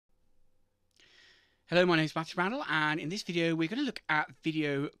Hello, my name is Mathew and in this video we're going to look at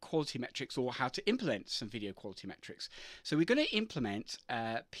video quality metrics, or how to implement some video quality metrics. So we're going to implement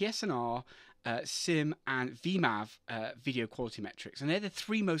PSNR, SIMM and VMAF video quality metrics, and they're the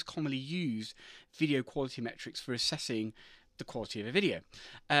three most commonly used video quality metrics for assessing the quality of a video.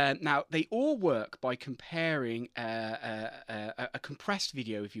 Now they all work by comparing a compressed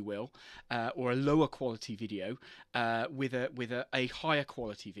video, if you will, or a lower quality video with a higher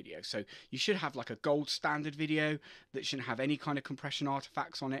quality video. So you should have like a gold standard video that shouldn't have any kind of compression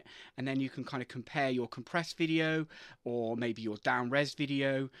artifacts on it, and then you can kind of compare your compressed video or maybe your down res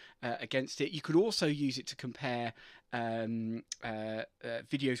video against it. You could also use it to compare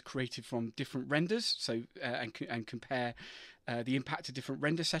videos created from different renders, so and compare the impact of different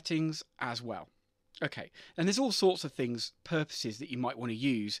render settings as well. Okay, and there's all sorts of purposes that you might want to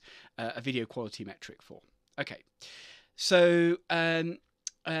use a video quality metric for. Okay, so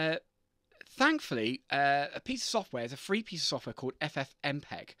thankfully, a piece of software, is a free piece of software called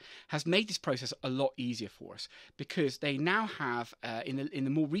ffmpeg, has made this process a lot easier for us, because they now have, in the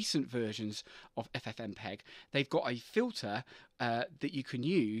more recent versions of ffmpeg, they've got a filter that you can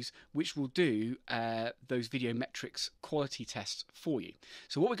use, which will do those video metrics quality tests for you.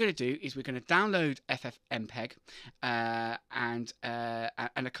 So what we're going to do is we're going to download ffmpeg and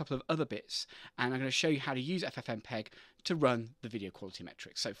a couple of other bits, and I'm going to show you how to use ffmpeg to run the video quality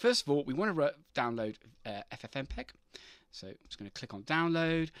metrics. So first of all, we want to download ffmpeg. So I'm just going to click on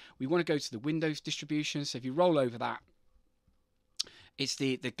download. We want to go to the Windows distribution. So if you roll over that, it's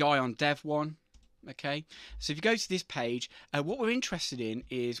the guy on dev one. Okay, so if you go to this page, what we're interested in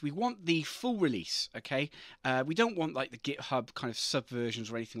is we want the full release. Okay, we don't want like the GitHub kind of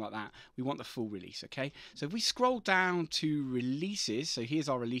subversions or anything like that. We want the full release. Okay, so if we scroll down to releases, so here's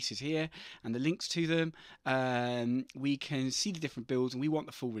our releases here and the links to them, we can see the different builds, and we want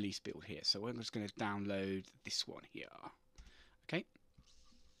the full release build here. So we're just going to download this one here. Okay,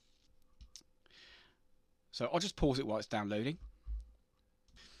 so I'll just pause it while it's downloading.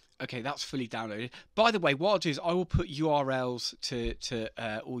 Okay, that's fully downloaded. By the way, what I'll do is I will put URLs to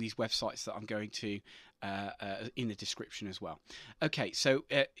all these websites that I'm going to in the description as well. Okay, so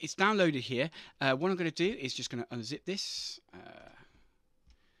it's downloaded here. What I'm going to do is just going to unzip this.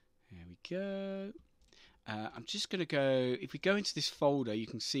 There we go. I'm just going to go, if we go into this folder, you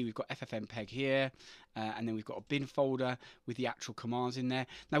can see we've got ffmpeg here, and then we've got a bin folder with the actual commands in there.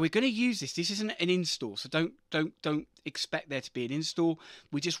 Now we're going to use this. This isn't an install, so don't expect there to be an install.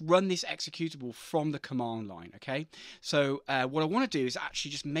 We just run this executable from the command line. Okay, so what I want to do is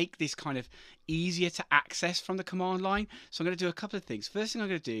actually just make this kind of easier to access from the command line. So I'm going to do a couple of things. First thing I'm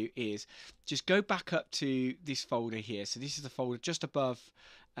going to do is just go back up to this folder here. So this is the folder just above.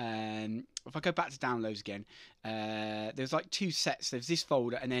 If I go back to downloads again, there's like two sets. There's this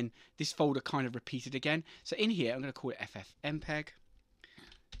folder, and then this folder kind of repeated again. So in here, I'm going to call it ffmpeg.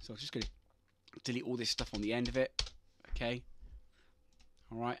 So I'm just going to delete all this stuff on the end of it. Okay.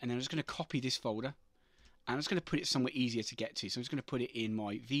 All right, and then I'm just going to copy this folder, and I'm just going to put it somewhere easier to get to. So I'm just going to put it in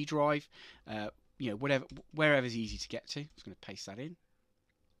my V drive, you know, wherever's easy to get to. I'm just going to paste that in.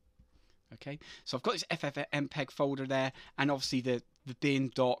 Okay, so I've got this ffmpeg folder there, and obviously the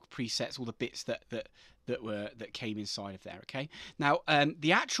bin, doc, presets, all the bits that came inside of there. Okay, now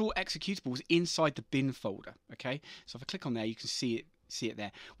the actual executable is inside the bin folder. Okay, so if I click on there, you can see it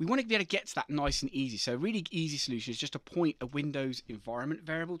there. We want to be able to get to that nice and easy. So a really easy solution is just to point a Windows environment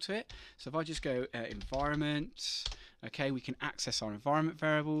variable to it. So if I just go environment, okay, we can access our environment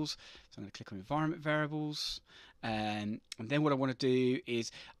variables. So I'm going to click on environment variables, and then what I want to do is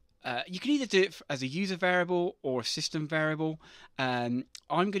you can either do it as a user variable or a system variable. I'm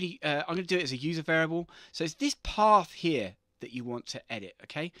going to do it as a user variable. So it's this path here that you want to edit.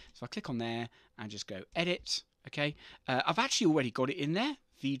 Okay, so I click on there and just go edit. Okay, I've actually already got it in there.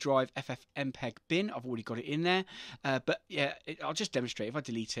 V drive ffmpeg bin. I've already got it in there. But yeah, I'll just demonstrate. If I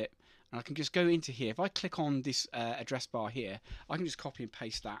delete it, and I can just go into here. If I click on this address bar here, I can just copy and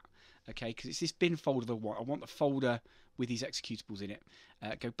paste that. Okay, because it's this bin folder that I want. I want the folder with these executables in it.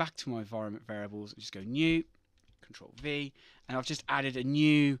 Go back to my environment variables and just go new, Control V, and I've just added a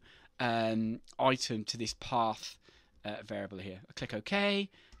new item to this path variable here. I click OK,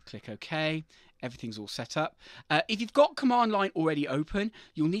 click OK. Everything's all set up. If you've got command line already open,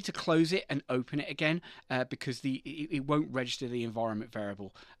 you'll need to close it and open it again because it won't register the environment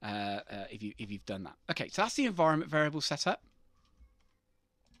variable if you've done that. Okay, so that's the environment variable set up.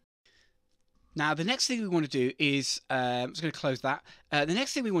 Now, the next thing we want to do is, I'm just going to close that. The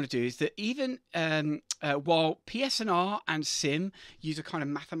next thing we want to do is that even while PSNR and SIMM use a kind of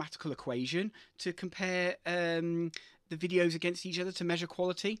mathematical equation to compare the videos against each other to measure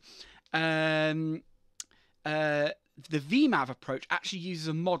quality, the VMAF approach actually uses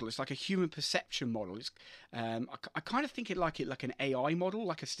a model. It's like a human perception model. It's I kind of think it like an AI model,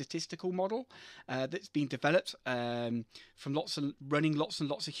 like a statistical model that's been developed from running lots and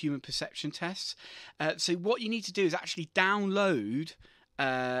lots of human perception tests. So what you need to do is actually download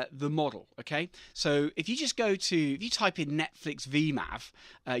the model. Okay, so if you type in Netflix VMAF,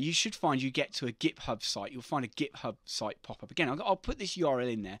 you should find you get to a GitHub site. You'll find a GitHub site pop up again. I'll put this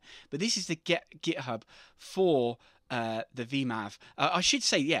URL in there, but this is the GitHub for the VMAF. I should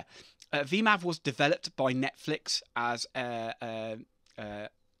say, yeah, VMAF was developed by Netflix as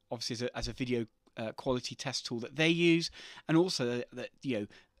obviously as a video quality test tool that they use, and also that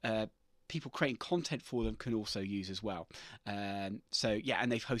people creating content for them can also use as well. So yeah,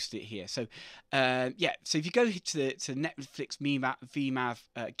 and they've hosted it here. So yeah, so if you go to Netflix VMAF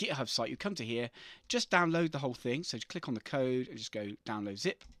GitHub site, you come to here, just download the whole thing. So just click on the code and just go download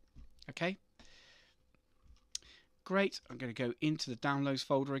zip. Okay, great. I'm going to go into the downloads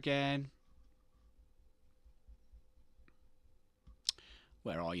folder again.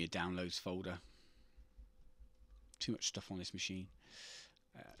 Where are your downloads folder? Too much stuff on this machine.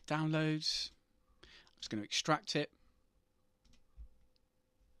 Downloads. I'm just going to extract it.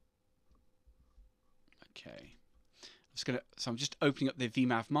 Okay. I'm just opening up the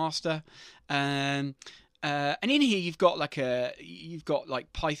VMAF master, and in here you've got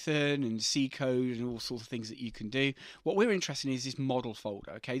like Python and C code and all sorts of things that you can do. What we're interested in is this model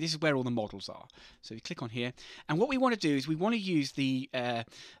folder. Okay, this is where all the models are. So you click on here, and what we want to do is we want to use the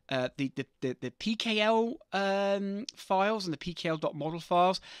PKL files and the PKL.model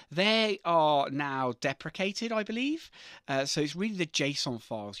files. They are now deprecated, I believe. So it's really the JSON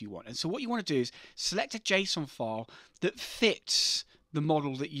files you want. And so what you want to do is select a JSON file that fits the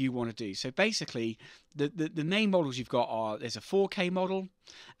model that you want to do. So basically, the main models you've got are, there's a 4K model,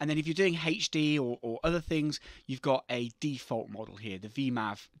 and then if you're doing HD or other things, you've got a default model here, the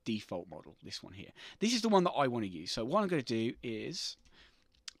VMAF default model, this one here. This is the one that I want to use. So what I'm going to do is,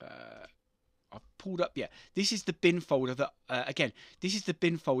 I've pulled up, yeah, this is the bin folder that, again, this is the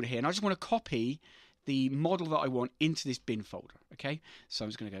bin folder here, and I just want to copy the model that I want into this bin folder, okay? So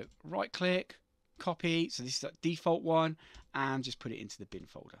I'm just going to go right click, copy, so this is that default one, and just put it into the bin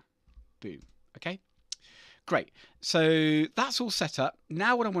folder. Boom. Okay, great. So that's all set up.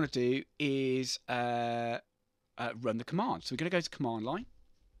 Now what I want to do is run the command. So we're going to go to command line.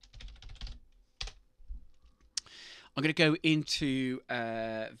 I'm going to go into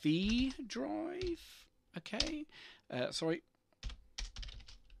V drive. Okay, sorry.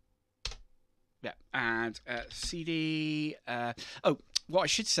 Yeah, and CD. Oh, what I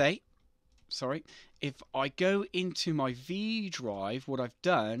should say. Sorry, if I go into my V drive, what I've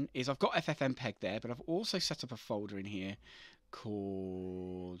done is I've got ffmpeg there, but I've also set up a folder in here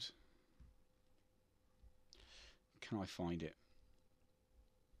called, can I find it?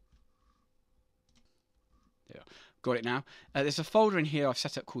 There, got it now. There's a folder in here I've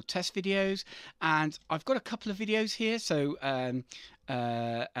set up called test videos, and I've got a couple of videos here. So and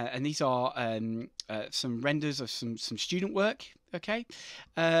these are some renders of some student work. Okay,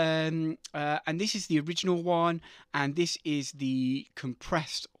 and this is the original one, and this is the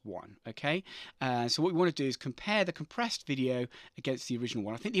compressed one. Okay, so what we want to do is compare the compressed video against the original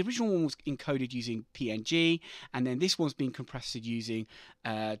one. I think the original one was encoded using PNG, and then this one's been compressed using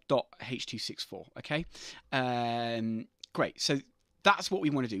 .h264. Okay, great. So that's what we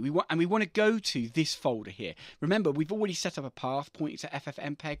want to do. We want to go to this folder here. Remember, we've already set up a path pointing to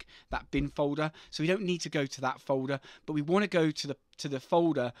ffmpeg, that bin folder, so we don't need to go to that folder, but we want to go to the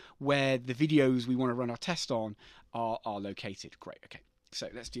folder where the videos we want to run our test on are located. Great. Okay, so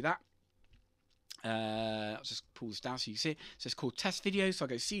let's do that. I'll just pull this down so you see it. So it's called test videos. So I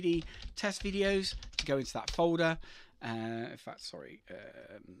go CD test videos to go into that folder. In fact, sorry,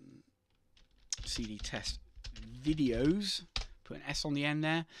 CD test videos. Put an S on the end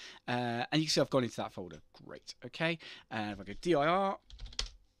there, and you can see I've gone into that folder. Great. Okay, and if I go dir,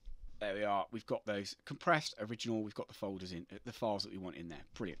 there we are. We've got those compressed, original. We've got the folders in, the files that we want in there.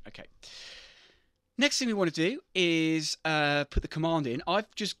 Brilliant. Okay. Next thing we want to do is put the command in. I've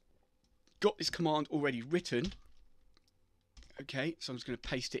just got this command already written. Okay, so I'm just going to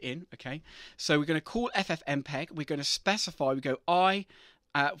paste it in. Okay, so we're going to call ffmpeg. We're going to specify. We go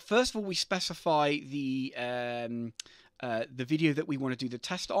first of all, we specify the video that we want to do the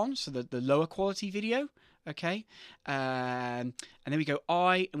test on, so the lower quality video. Okay, and then we go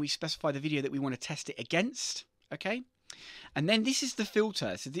and we specify the video that we want to test it against. Okay, and then this is the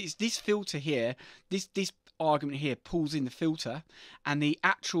filter. So this filter here, this argument here pulls in the filter, and the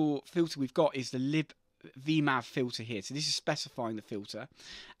actual filter we've got is the VMAF filter here. So this is specifying the filter,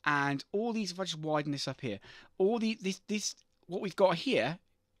 and all these, if I just widen this up here, all this what we've got here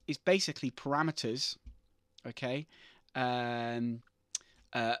is basically parameters, okay, that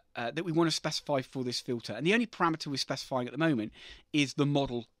we want to specify for this filter. And the only parameter we're specifying at the moment is the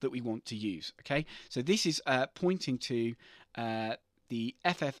model that we want to use, okay? So this is pointing to the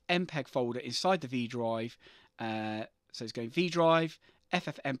ffmpeg folder inside the V drive. So it's going V drive,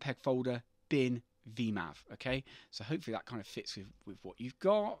 ffmpeg folder, bin, VMAF, okay? So hopefully that kind of fits with what you've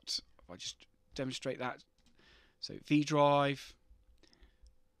got. If I just demonstrate that. So V drive,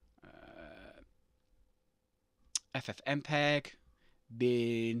 ffmpeg,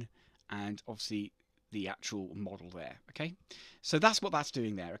 bin, and obviously the actual model there, okay? So that's what that's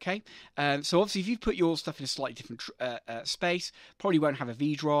doing there, okay? So obviously if you put your stuff in a slightly different space, probably won't have a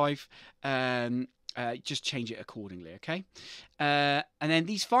V drive, just change it accordingly, okay? And then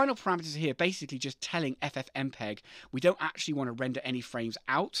these final parameters here, basically just telling ffmpeg, we don't actually want to render any frames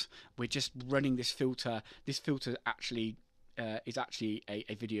out, we're just running this filter. This filter actually is actually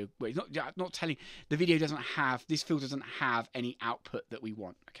a video. Well, it's not telling, the video doesn't have, this filter doesn't have any output that we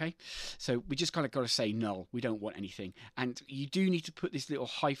want, okay? So we just kind of got to say null, we don't want anything. And you do need to put this little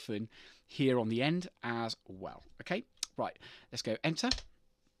hyphen here on the end as well, okay? Right, let's go enter.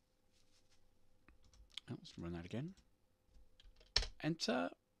 Oh, let's run that again.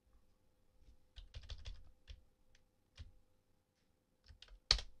 Enter.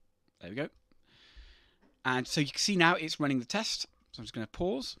 There we go. And so you can see now it's running the test. So I'm just going to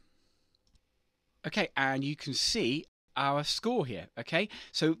pause. Okay, and you can see our score here. Okay,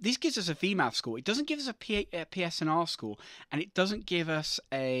 so this gives us a VMAF score. It doesn't give us a PSNR score, and it doesn't give us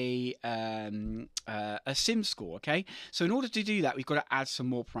a SIMM score. Okay, so in order to do that, we've got to add some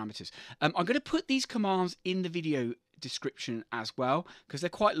more parameters. I'm going to put these commands in the video description as well because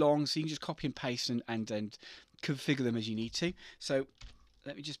they're quite long, so you can just copy and paste and configure them as you need to. So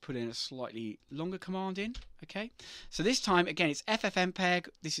let me just put in a slightly longer command in, okay? So this time, again, it's ffmpeg.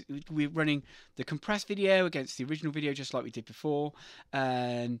 We're running the compressed video against the original video, just like we did before.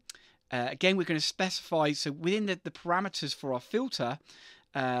 Again, we're going to specify, so within the parameters for our filter,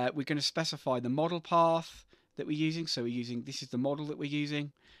 we're going to specify the model path that we're using. So we're using, this is the model that we're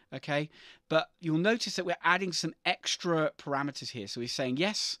using, okay? But you'll notice that we're adding some extra parameters here. So we're saying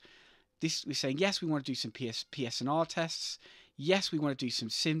yes, we're saying yes, we want to do some PSNR tests. Yes, we want to do some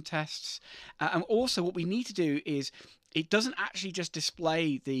SIMM tests. And also what we need to do is, it doesn't actually just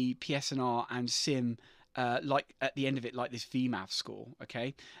display the PSNR and SIMM like at the end of it, like this VMAF score,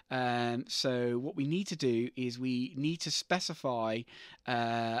 okay? So what we need to do is we need to specify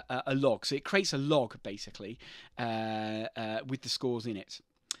a log. So it creates a log, basically, with the scores in it.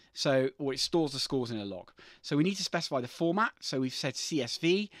 So, or it stores the scores in a log. So we need to specify the format. So we've said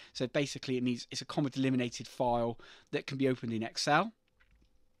CSV. So basically it's a comma delimited file that can be opened in Excel.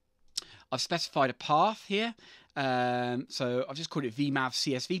 I've specified a path here. So I've just called it VMAF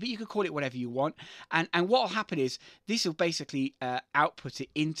CSV, but you can call it whatever you want. And what will happen is this will basically output it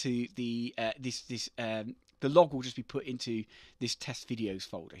into the the log will just be put into this test videos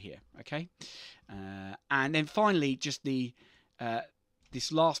folder here. Okay. And then finally, just the this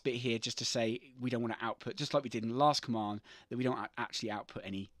last bit here, just to say we don't want to output, just like we did in the last command, that we don't actually output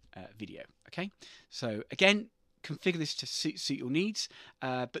any video. Okay, so again, configure this to suit your needs,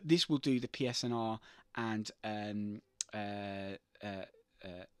 but this will do the PSNR and SIMM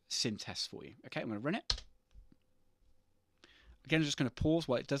tests for you. Okay, I'm going to run it. Again, I'm just going to pause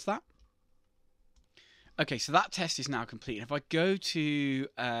while it does that. Okay, so that test is now complete. And if I go to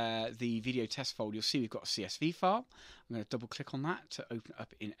the video test folder, you'll see we've got a CSV file. I'm going to double click on that to open it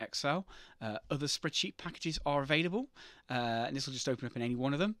up in Excel. Other spreadsheet packages are available, and this will just open up in any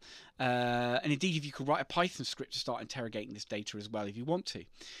one of them. And indeed, if you could write a Python script to start interrogating this data as well if you want to.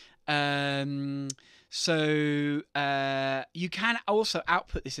 So you can also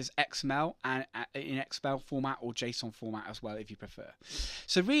output this as XML and in XML format or JSON format as well if you prefer.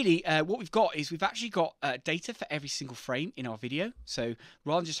 So really what we've got is we've actually got data for every single frame in our video. So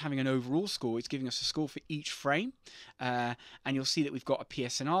rather than just having an overall score, it's giving us a score for each frame. And you'll see that we've got a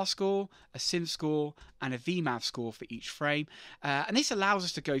PSNR score, a SIMM score, and a VMAF score for each frame. And this allows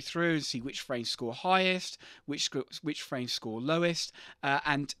us to go through and see which frames score highest, which frames score lowest,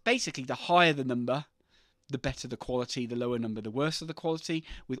 and basically the higher the number, the better the quality, the lower number, the worse of the quality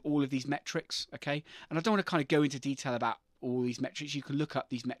with all of these metrics, okay? And I don't want to kind of go into detail about all these metrics. You can look up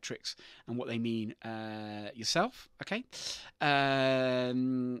these metrics and what they mean yourself, okay?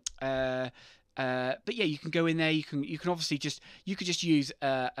 But yeah, you can go in there. You can obviously just use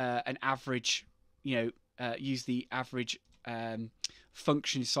an average, use the average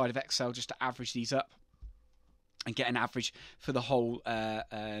function inside of Excel just to average these up. and get an average for the whole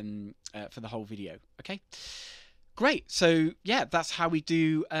video. Okay, great. So yeah, that's how we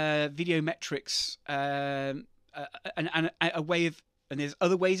do video metrics, and a way of, and there's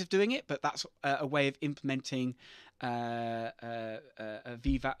other ways of doing it, but that's a way of implementing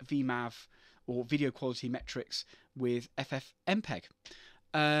VMAF or video quality metrics with ffmpeg.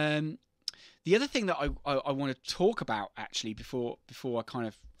 The other thing that I want to talk about actually before I kind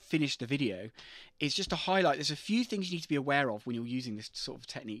of finish the video is just to highlight there's a few things you need to be aware of when you're using this sort of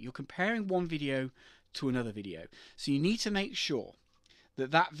technique. You're comparing one video to another video, so you need to make sure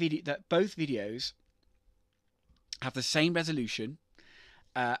that that both videos have the same resolution,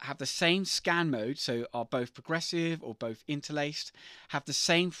 have the same scan mode, so are both progressive or both interlaced, have the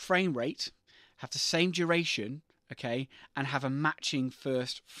same frame rate, have the same duration, okay, and have a matching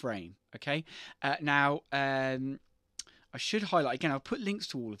first frame, okay. Now, I should highlight again. I'll put links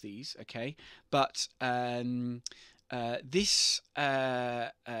to all of these, okay. But this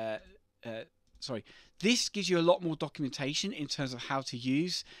gives you a lot more documentation in terms of how to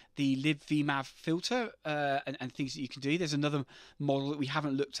use the libvmaf filter and things that you can do. There's another model that we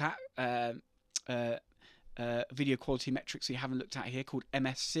haven't looked at, video quality metrics we haven't looked at here, called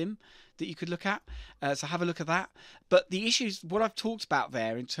SIMM, that you could look at. So have a look at that. But the issues, what I've talked about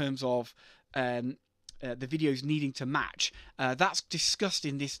there in terms of the videos needing to match, that's discussed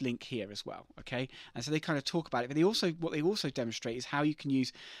in this link here as well, okay. And so they kind of talk about it, but what they also demonstrate is how you can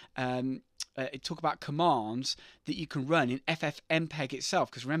use talk about commands that you can run in ffmpeg itself,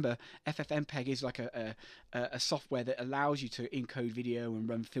 because remember, ffmpeg is like a software that allows you to encode video and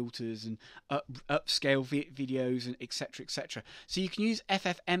run filters and upscale videos and etc. So you can use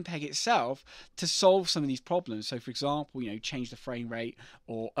ffmpeg itself to solve some of these problems. So for example, change the frame rate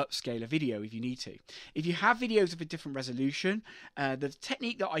or upscale a video if you need to. If you have videos of a different resolution, the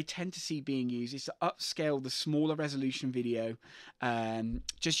technique that I tend to see being used is to upscale the smaller resolution video,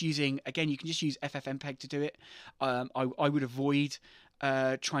 just using, again, you can just use ffmpeg to do it. I would avoid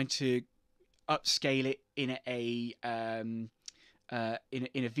trying to upscale it in a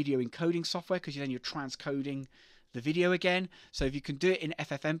video encoding software, because then you're transcoding the video again. So if you can do it in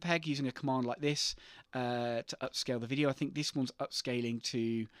ffmpeg using a command like this to upscale the video, I think this one's upscaling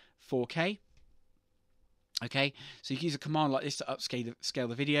to 4K. Okay, so you can use a command like this to upscale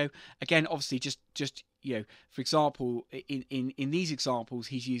the video. Again, obviously, just for example, in these examples,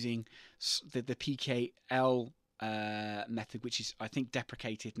 he's using the PKL method, which is, I think,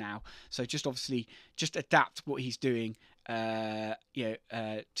 deprecated now. So just adapt what he's doing, to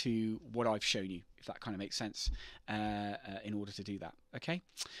what I've shown you, if that kind of makes sense, in order to do that. Okay,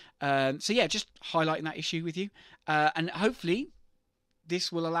 so yeah, just highlighting that issue with you, and hopefully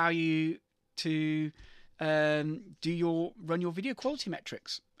this will allow you to run your video quality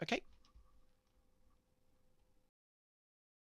metrics. Okay.